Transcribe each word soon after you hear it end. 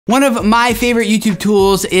One of my favorite YouTube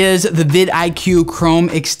tools is the VidIQ Chrome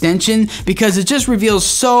extension because it just reveals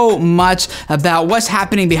so much about what's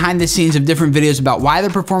happening behind the scenes of different videos, about why they're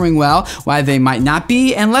performing well, why they might not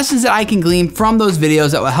be, and lessons that I can glean from those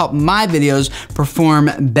videos that will help my videos perform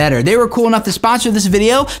better. They were cool enough to sponsor this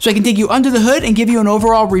video so I can take you under the hood and give you an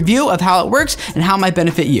overall review of how it works and how it might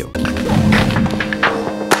benefit you.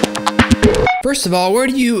 First of all, where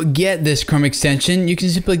do you get this Chrome extension? You can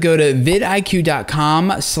simply go to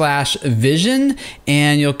vidiq.com/vision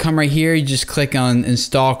and you'll come right here. You just click on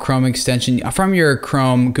install Chrome extension from your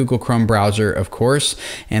Google Chrome browser, of course,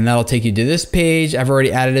 and that'll take you to this page. I've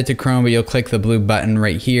already added it to Chrome, but you'll click the blue button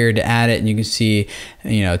right here to add it, and you can see,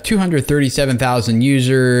 237,000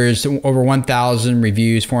 users, over 1,000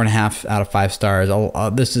 reviews, 4.5 out of 5 stars.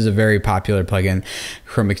 This is a very popular plugin,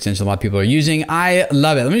 Chrome extension. A lot of people are using. I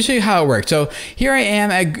love it. Let me show you how it works. So here I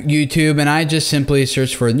am at YouTube, and I just simply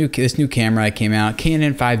searched for this new camera that came out,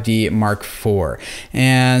 Canon 5D Mark IV.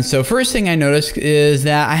 And so first thing I noticed is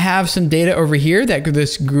that I have some data over here that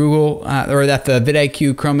this that the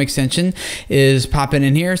VidIQ Chrome extension is popping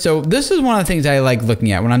in here. So this is one of the things I like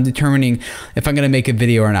looking at when I'm determining if I'm going to make a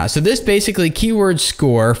video or not. So this basically keyword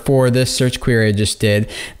score for this search query I just did,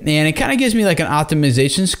 and it kind of gives me like an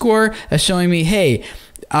optimization score showing me, hey,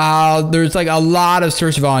 there's like a lot of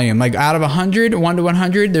search volume. Like out of 100, 1 to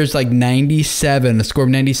 100, there's like 97, a score of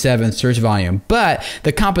 97 search volume. But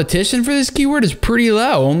the competition for this keyword is pretty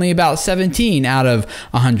low, only about 17 out of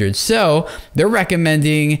 100. So they're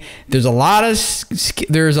recommending there's a lot of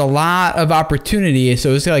opportunity.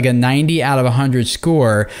 So it's like a 90 out of 100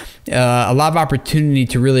 score. A lot of opportunity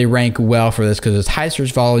to really rank well for this because it's high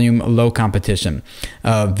search volume, low competition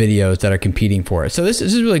of videos that are competing for it. So this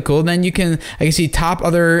is really cool. Then I can see top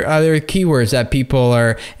other keywords that people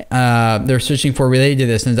are they're searching for related to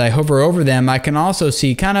this. And as I hover over them, I can also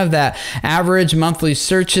see kind of that average monthly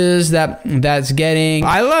searches that's getting.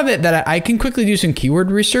 I love it that I can quickly do some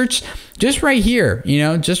keyword research just right here,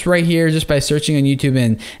 just by searching on YouTube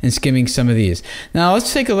and skimming some of these. Now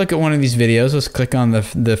let's take a look at one of these videos. Let's click on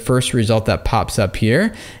the first result that pops up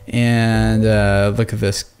here and look at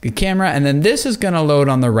this camera, and then this is going to load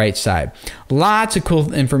on the right side. Lots of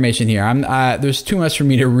cool information here. There's too much for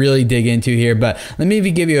me to really dig into here, but let me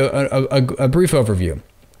give you a brief overview.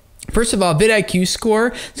 First of all, VidIQ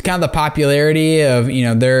score, it's kind of the popularity of,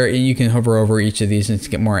 you can hover over each of these and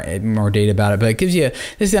get more data about it, but it gives you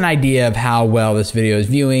just an idea of how well this video is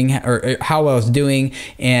viewing, or how well it's doing,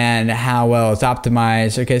 and how well it's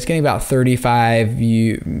optimized. Okay, it's getting about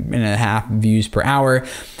 35.5 views per hour.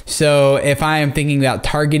 So if I am thinking about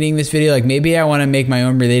targeting this video, like maybe I want to make my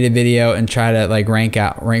own related video and try to like rank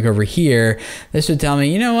over here, this would tell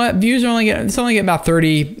me, you know what, views are only getting about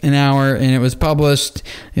 30 an hour, and it was published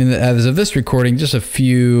as of this recording just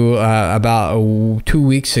about 2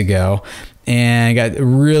 weeks ago, and got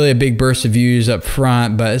really a big burst of views up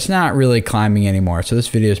front, but it's not really climbing anymore. So this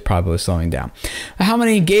video is probably slowing down. How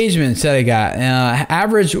many engagements that I got?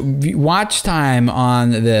 Average watch time on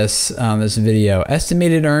this video.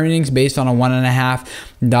 Estimated earnings based on a $1.5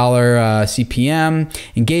 CPM.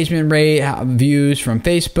 Engagement rate, views from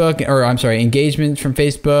Facebook, engagement from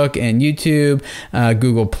Facebook and YouTube,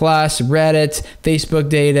 Google Plus, Reddit, Facebook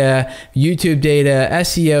data, YouTube data,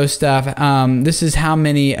 SEO stuff. This is how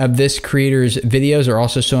many of this creator's videos are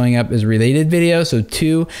also showing up as related videos. So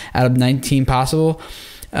 2 out of 19 possible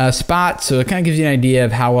spots. So it kind of gives you an idea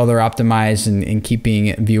of how well they're optimized and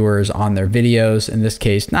keeping viewers on their videos. In this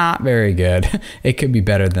case, not very good. It could be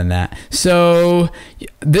better than that. So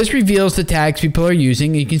this reveals the tags people are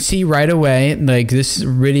using. You can see right away, like this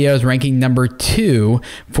video is ranking number 2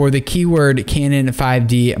 for the keyword Canon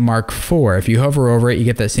 5D Mark IV. If you hover over it, you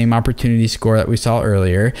get that same opportunity score that we saw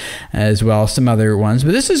earlier, as well as some other ones.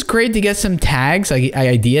 But this is great to get some tags, like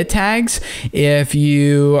idea tags. If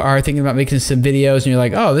you are thinking about making some videos and you're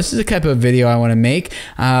like, oh, this is the type of video I want to make.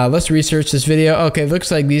 Let's research this video. Okay,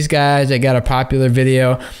 looks like these guys, they got a popular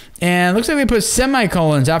video. And it looks like they put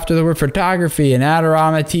semicolons after the word photography and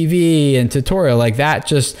Adorama TV and tutorial. Like that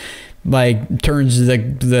just like turns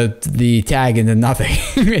the tag into nothing.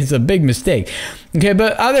 It's a big mistake. Okay,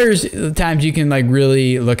 but others times you can like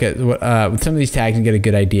really look at some of these tags and get a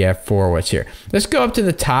good idea for what's here. Let's go up to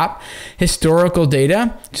the top, historical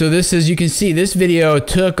data. So this is, you can see this video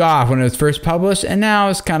took off when it was first published, and now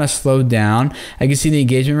it's kind of slowed down. I can see the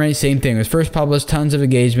engagement rate, same thing. It was first published, tons of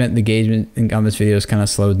engagement. The engagement on this video is kind of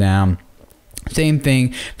slowed down. Same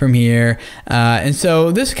thing from here. And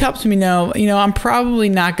so this helps me know, I'm probably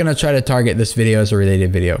not going to try to target this video as a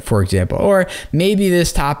related video, for example. Or maybe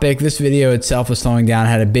this topic, this video itself was slowing down,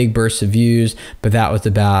 had a big burst of views, but that was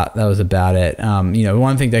about it.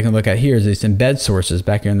 One thing that I can look at here is these embed sources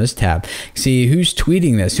back here in this tab. See who's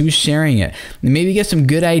tweeting this, who's sharing it. And maybe get some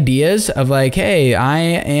good ideas of like, hey, I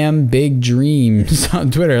am Big Dreams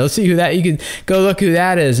on Twitter. Let's see who that, you can go look who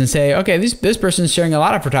that is and say, okay, this person's sharing a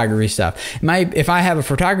lot of photography stuff. If I have a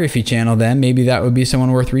photography channel, then maybe that would be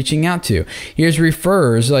someone worth reaching out to. Here's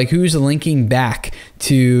refers, like who's linking back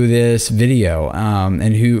to this video, and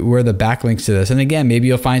where are the backlinks to this. And again, maybe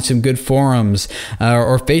you'll find some good forums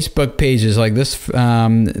or Facebook pages, like this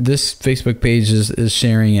Facebook page is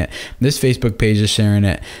sharing it. This Facebook page is sharing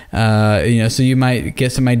it. So you might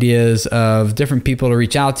get some ideas of different people to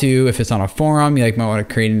reach out to. If it's on a forum, you might want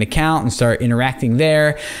to create an account and start interacting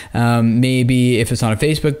there. Maybe if it's on a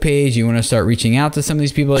Facebook page, you want to start reaching out to some of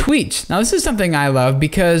these people. Tweets. Now this is something I love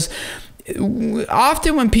because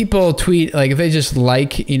often when people tweet, like if they just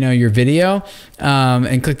like your video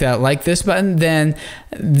and click that like this button, then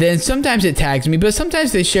sometimes it tags me, but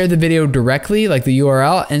sometimes they share the video directly, like the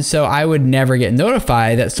URL, and so I would never get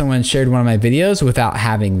notified that someone shared one of my videos without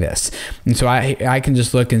having this. And so I can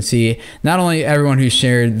just look and see not only everyone who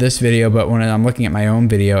shared this video, but when I'm looking at my own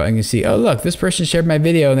video, I can see, oh look, this person shared my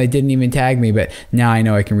video and they didn't even tag me, but now I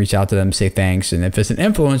know I can reach out to them, say thanks, and if it's an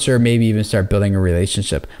influencer, maybe even start building a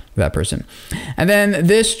relationship with that person. And then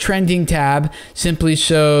this trending tab simply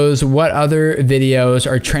shows what other videos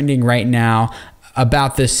are trending right now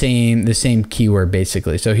about the same keyword,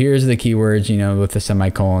 basically. So here's the keywords, with the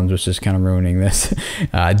semicolons, which is kind of ruining this.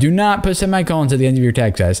 Do not put semicolons at the end of your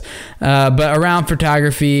tag, guys. But around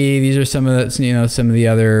photography, these are some of the, some of the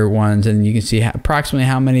other ones, and you can see approximately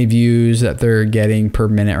how many views that they're getting per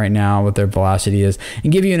minute right now, what their velocity is,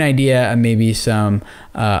 and give you an idea of maybe some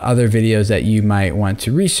other videos that you might want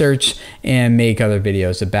to research and make other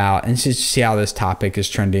videos about, and just see how this topic is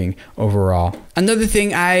trending overall. Another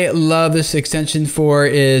thing I love this extension for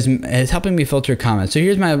is helping me filter comments. So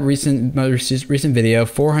here's my most recent video,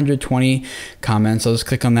 420 comments. I'll just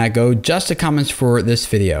click on that, go just to comments for this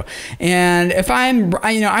video. And if I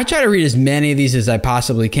try to read as many of these as I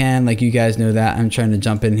possibly can. Like you guys know that I'm trying to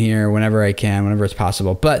jump in here whenever I can, whenever it's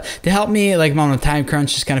possible. But to help me, like if I'm on a time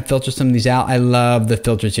crunch, just kind of filter some of these out. I love the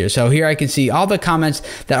filters here. So here I can see all the comments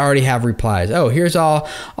that already have replies. Oh, here's all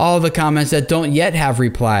the comments that don't yet have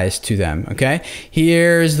replies to them. Okay.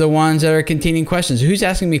 Here's the ones that are containing questions. Who's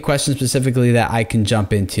asking me questions specifically that I can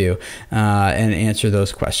jump into and answer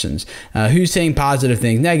those questions? Who's saying positive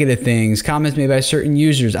things, negative things, comments made by certain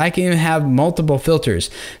users? I can even have multiple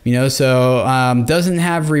filters, so doesn't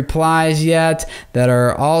have replies yet that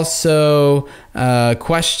are also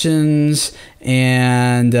questions,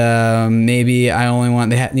 and maybe I only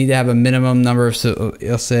want, they need to have a minimum number of, so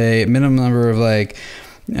I'll say minimum number of like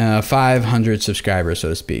 500 subscribers, so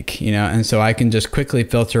to speak, and so I can just quickly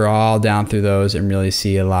filter all down through those and really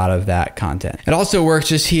see a lot of that content. It also works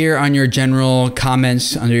just here on your general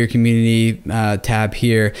comments under your community tab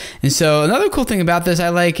here. And so another cool thing about this I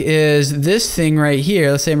like is this thing right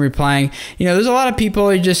here. Let's say I'm replying, there's a lot of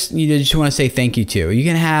people you just want to say thank you to. You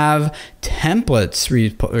can have templates.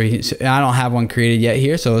 I don't have one created yet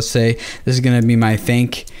here, so let's say this is going to be my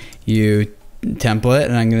thank you template,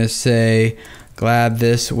 and I'm going to say, glad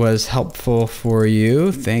this was helpful for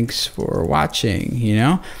you. Thanks for watching,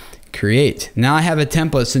 create. Now I have a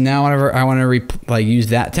template. So now whenever I want to use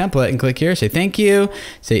that template and click here, say thank you,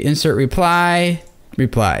 say insert reply,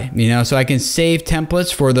 so I can save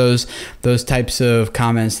templates for those types of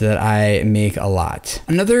comments that I make a lot.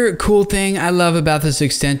 Another cool thing I love about this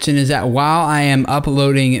extension is that while I am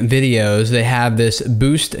uploading videos, they have this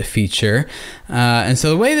boost feature. And so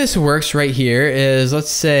the way this works right here is, let's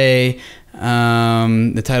say,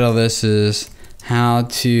 the title of this is how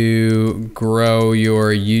to grow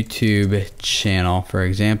your YouTube channel, for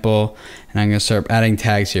example, and I'm going to start adding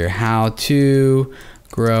tags here. How to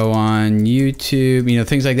grow on YouTube,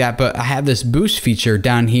 things like that. But I have this boost feature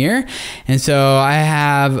down here, and so I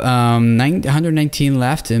have 119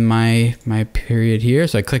 left in my period here.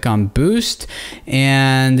 So I click on boost,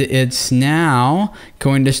 and it's now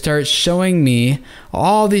going to start showing me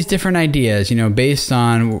all these different ideas, based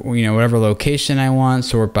on, whatever location I want,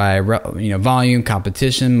 sort by, volume,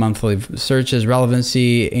 competition, monthly searches,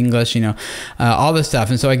 relevancy, English, all this stuff.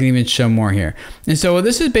 And so I can even show more here. And so what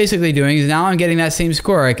this is basically doing is now I'm getting that same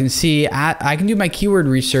score. I can see, I can do my keyword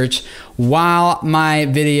research while my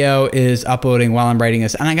video is uploading, while I'm writing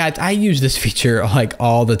this. And I use this feature like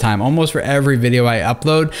all the time, almost for every video I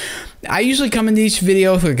upload. I usually come into each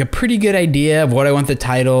video with like a pretty good idea of what I want the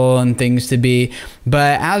title and things to be.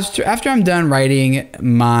 But after I'm done writing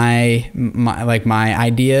my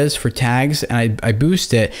ideas for tags, and I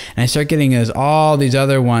boost it, and I start getting all these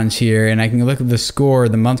other ones here, and I can look at the score,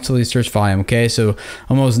 the monthly search volume. Okay, so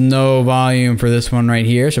almost no volume for this one right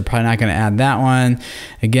here, so probably not going to add that one.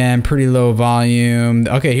 Again, pretty low volume.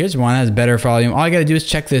 Okay, here's one that has better volume. All I got to do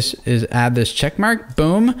is add this check mark.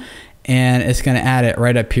 Boom. And it's going to add it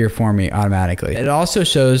right up here for me automatically. It also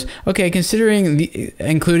shows, okay, considering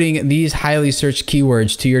including these highly searched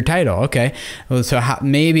keywords to your title. Okay, so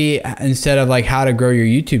maybe instead of like how to grow your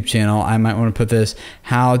YouTube channel, I might want to put this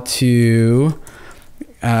how to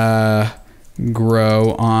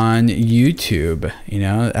grow on YouTube, you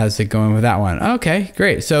know, as it going with that one. Okay,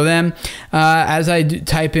 great. So then as I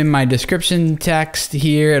type in my description text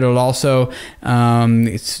here, it'll also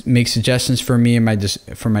make suggestions for me in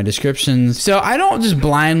for my descriptions. So I don't just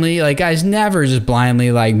blindly, like guys, never just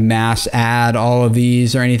blindly like mass add all of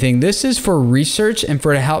these or anything. This is for research and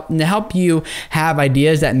to help you have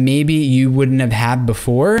ideas that maybe you wouldn't have had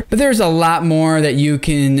before. But there's a lot more that you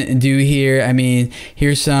can do here. I mean,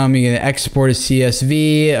 here's some, you can export a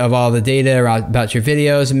CSV of all the data about your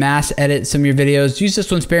videos, mass edit some of your videos. Use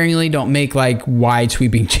this one sparingly. Don't make like wide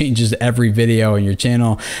sweeping changes to every video in your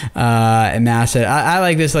channel and mass edit. I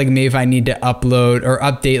like this, like maybe if I need to upload or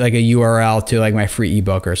update like a URL to like my free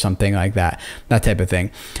ebook or something like that type of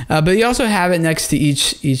thing. But you also have it next to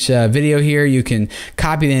each video here. You can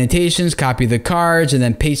copy the annotations, copy the cards, and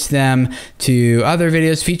then paste them to other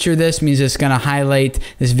videos. Feature this means it's going to highlight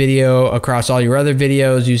this video across all your other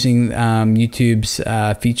videos using YouTube's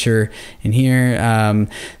feature in here.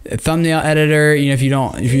 Thumbnail editor, you know, if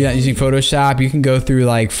you're not using Photoshop, you can go through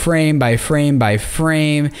like frame by frame by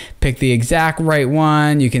frame, pick the exact right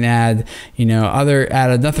one. You can add, you know, other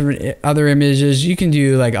images. You can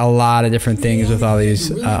do like a lot of different things with all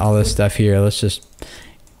this stuff here. Let's just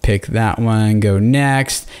pick that one, go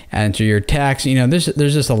next, enter your text. You know, there's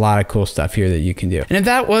just a lot of cool stuff here that you can do. And if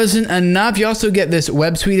that wasn't enough, you also get this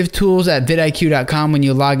web suite of tools at vidIQ.com when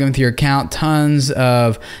you log in with your account. Tons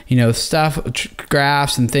of, you know, stuff,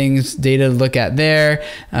 graphs and things, data to look at there.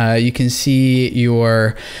 You can see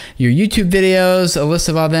your YouTube videos, a list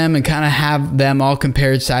of all them, and kind of have them all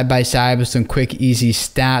compared side by side with some quick, easy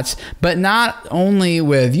stats. But not only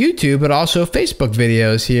with YouTube, but also Facebook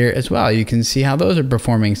videos here as well. You can see how those are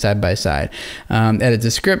performing side by side. Edit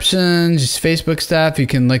descriptions, just Facebook stuff. You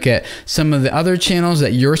can look at some of the other channels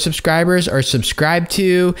that your subscribers are subscribed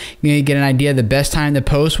to. You get an idea of the best time to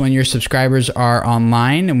post when your subscribers are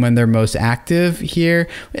online and when they're most active here.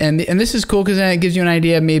 And this is cool because then it gives you an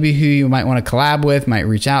idea of maybe who you might want to collab with, might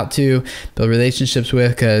reach out to, build relationships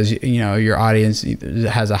with, because you know your audience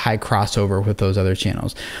has a high crossover with those other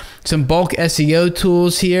channels. Some bulk SEO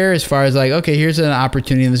tools here as far as like, okay, here's an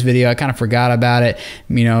opportunity in this video. I kind of forgot about it.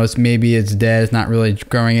 You know, maybe it's dead. It's not really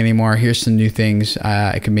growing anymore. Here's some new things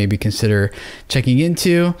I could maybe consider checking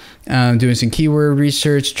into. Doing some keyword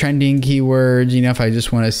research, trending keywords, you know, if I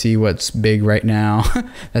just want to see what's big right now,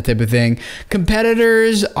 that type of thing.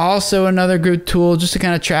 Competitors, also another good tool just to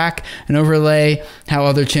kind of track and overlay how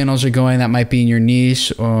other channels are going that might be in your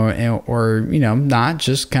niche or you know, not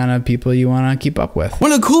just kind of people you want to keep up with.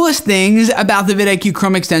 One of the coolest things about the VidIQ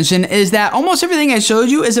Chrome extension is that almost everything I showed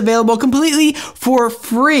you is available completely for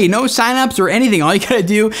free. No signups or anything. All you gotta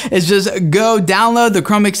do is just go download the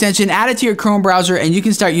Chrome extension, add it to your Chrome browser, and you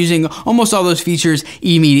can start using almost all those features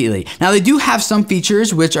immediately. Now, they do have some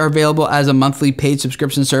features which are available as a monthly paid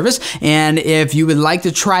subscription service, and if you would like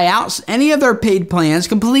to try out any of their paid plans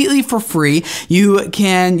completely for free, you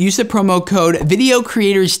can use the promo code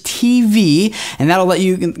VideoCreatorsTV, and that'll let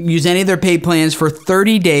you use any of their paid plans for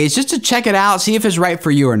 30 days just to check it out, see if it's right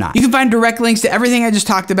for you or not. You can find direct links to everything I just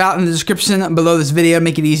talked about in the description below this video,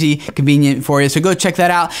 make it easy, convenient for you, so go check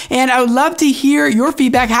that out. And I would love to hear your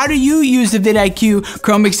feedback. How do you use the VidIQ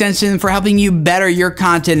Chrome extension for helping you better your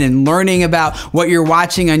content and learning about what you're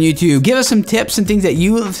watching on YouTube? Give us some tips and things that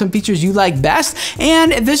some features you like best.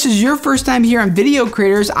 And if this is your first time here on Video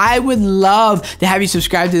Creators, I would love to have you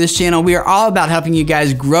subscribe to this channel. We are all about helping you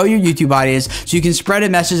guys grow your YouTube audience so you can spread a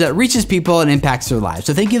message that reaches people and impacts their lives.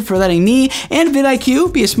 So thank you for letting me and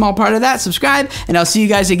VidIQ be a small part of that. Subscribe, and I'll see you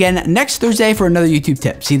guys again next Thursday for another YouTube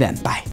tip. See you then. Bye.